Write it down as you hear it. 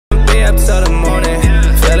up till the morning.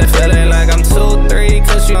 Feeling like I'm 2-3,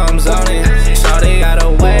 cause you know I'm zoning. Shawty got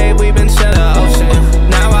away, we been to the ocean.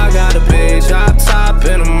 Now I got a big drop top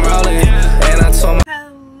and I'm rolling. And I told my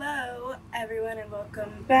hello everyone and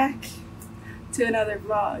welcome back to another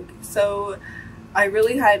vlog. So I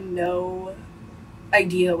really had no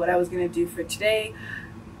idea what I was gonna do for today,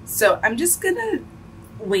 so I'm just gonna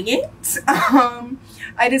wing it.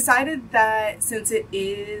 I decided that since it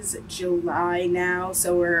is July now,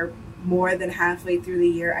 so we're more than halfway through the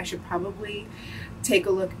year, I should probably take a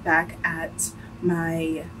look back at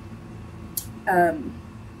my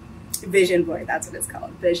vision board. That's what it's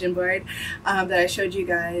called, vision board, that I showed you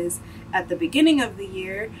guys at the beginning of the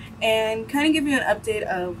year, and kind of give you an update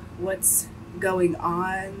of what's going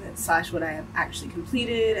on slash what I have actually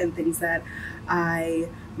completed and things that I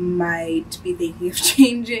might be thinking of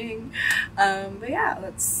changing. But yeah,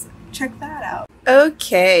 let's check that out.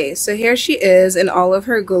 Okay, so here she is in all of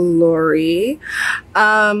her glory.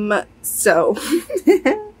 So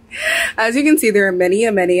as you can see, there are many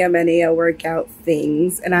workout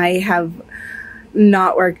things, and I have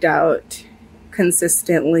not worked out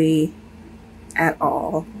consistently at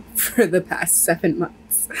all for the past 7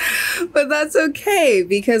 months. But that's okay,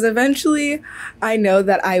 because eventually I know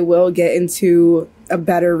that I will get into a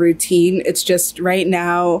better routine. It's just right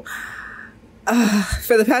now,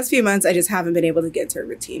 for the past few months, I just haven't been able to get to a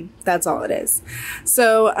routine. That's all it is.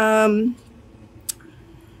 So,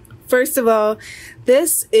 first of all,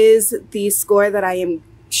 this is the score that I am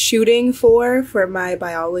shooting for my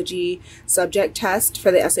biology subject test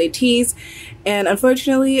for the SATs. And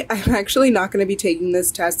unfortunately, I'm actually not going to be taking this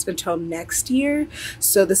test until next year.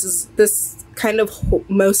 So this kind of,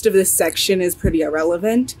 most of this section is pretty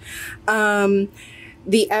irrelevant.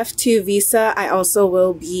 The F2 visa, I also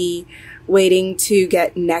will be waiting to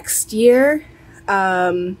get next year,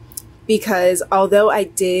 because although I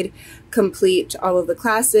did complete all of the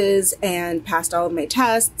classes and passed all of my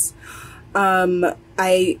tests,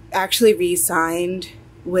 I actually re-signed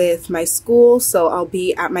with my school, so I'll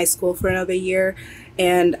be at my school for another year,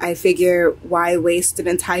 and I figure why waste an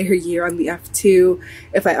entire year on the F2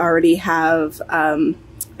 if I already have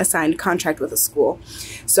a signed contract with a school.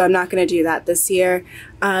 So I'm not going to do that this year.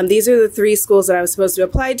 These are the 3 schools that I was supposed to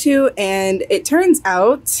apply to, and it turns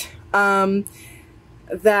out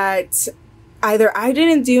that either I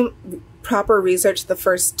didn't do proper research the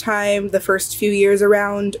first few years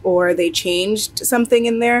around, or they changed something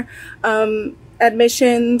in their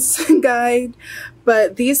admissions guide.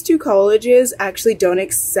 But these 2 colleges actually don't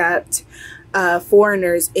accept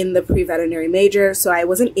foreigners in the pre-veterinary major, so I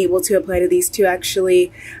wasn't able to apply to these 2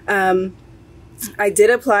 actually. I did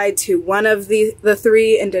apply to one of the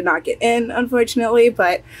 3 and did not get in, unfortunately,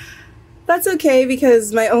 but that's okay,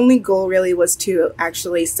 because my only goal really was to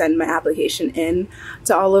actually send my application in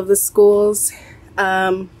to all of the schools.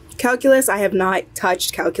 Calculus, I have not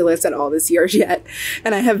touched calculus at all this year yet,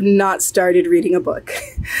 and I have not started reading a book.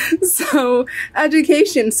 So,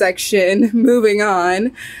 education section, moving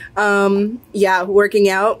on. Yeah, working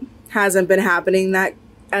out hasn't been happening that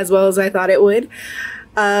as well as I thought it would.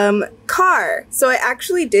 Car. So I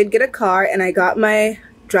actually did get a car, and I got my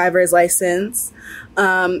driver's license.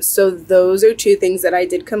 So those are 2 things that I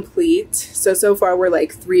did complete. So far we're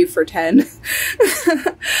like 3 for 10.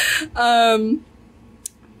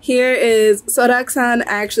 Here is Soraksan.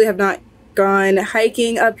 I actually have not gone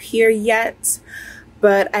hiking up here yet,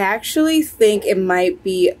 but I actually think it might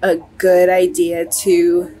be a good idea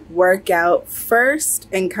to work out first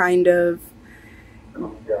and kind of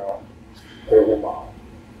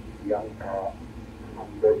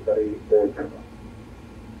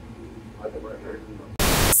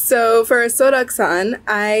So for Soraksan,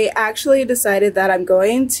 I actually decided that I'm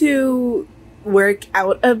going to work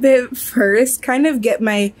out a bit first, kind of get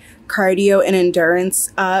my cardio and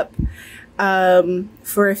endurance up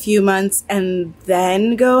for a few months, and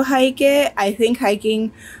then go hike it. I think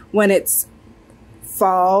hiking when it's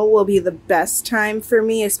fall will be the best time for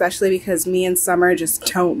me, especially because me and summer just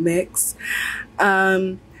don't mix.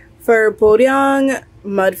 For Boryong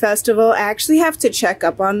Mud Festival, I actually have to check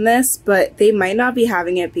up on this, but they might not be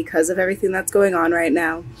having it because of everything that's going on right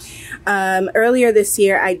now. Earlier this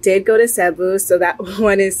year, I did go to Cebu, so that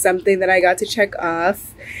one is something that I got to check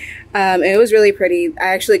off. It was really pretty.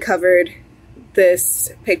 I actually covered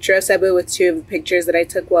this picture of Cebu with 2 of the pictures that I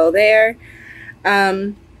took while there.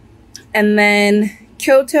 And then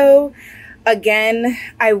Kyoto, again,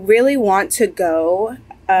 I really want to go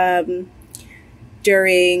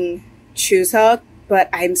during Chuseok, but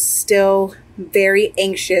I'm still very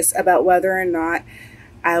anxious about whether or not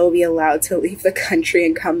I will be allowed to leave the country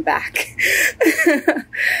and come back.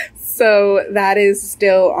 So that is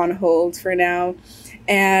still on hold for now.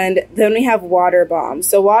 And then we have Water Bomb.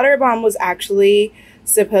 So Water Bomb was actually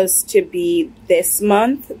supposed to be this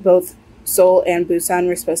month. Both Seoul and Busan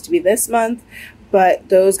were supposed to be this month, but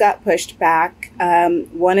those got pushed back.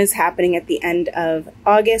 One is happening at the end of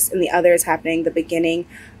August and the other is happening the beginning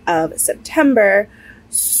of September.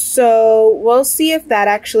 So we'll see if that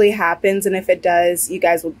actually happens, and if it does, you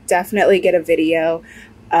guys will definitely get a video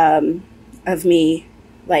of me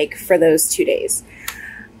like for those 2 days.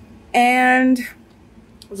 And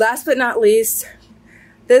last but not least,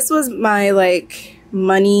 this was my like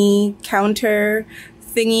money counter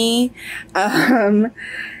thingy. And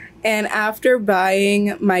after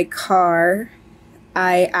buying my car,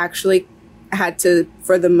 I actually had to,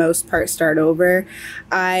 for the most part, start over.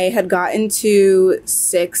 I had gotten to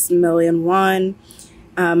 6 million won.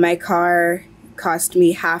 My car cost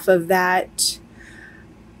me half of that.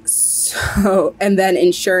 So, and then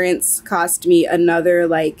insurance cost me another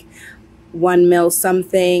like 1 mil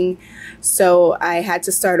something. So I had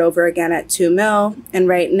to start over again at 2 mil. And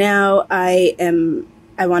right now I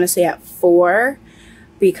want to say at 4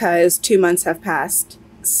 because 2 months have passed.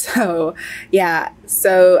 So yeah,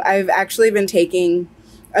 so I've actually been taking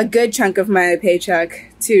a good chunk of my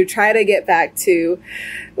paycheck to try to get back to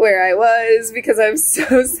where I was because I'm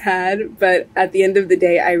so sad. But at the end of the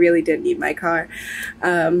day, I really did need my car.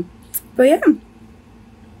 But yeah,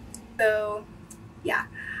 so yeah,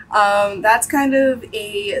 that's kind of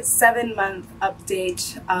a 7-month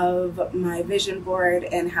update of my vision board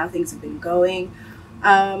and how things have been going.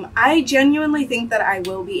 I genuinely think that I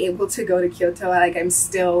will be able to go to Kyoto. Like, I'm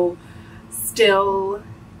still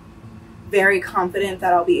very confident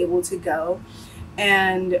that I'll be able to go.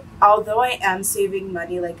 And although I am saving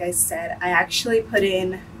money, like I said, I actually put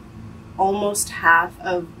in almost half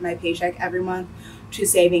of my paycheck every month to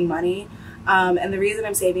saving money. And the reason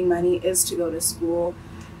I'm saving money is to go to school.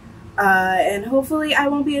 And hopefully I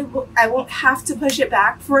won't have to push it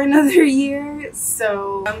back for another year.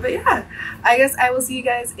 So, but yeah, I guess I will see you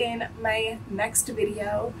guys in my next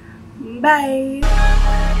video. Bye.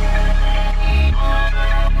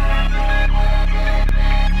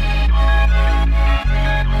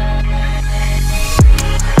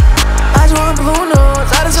 I just want blue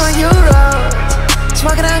notes, I just want euros.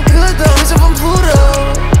 Smoking on good though, it's from Pluto.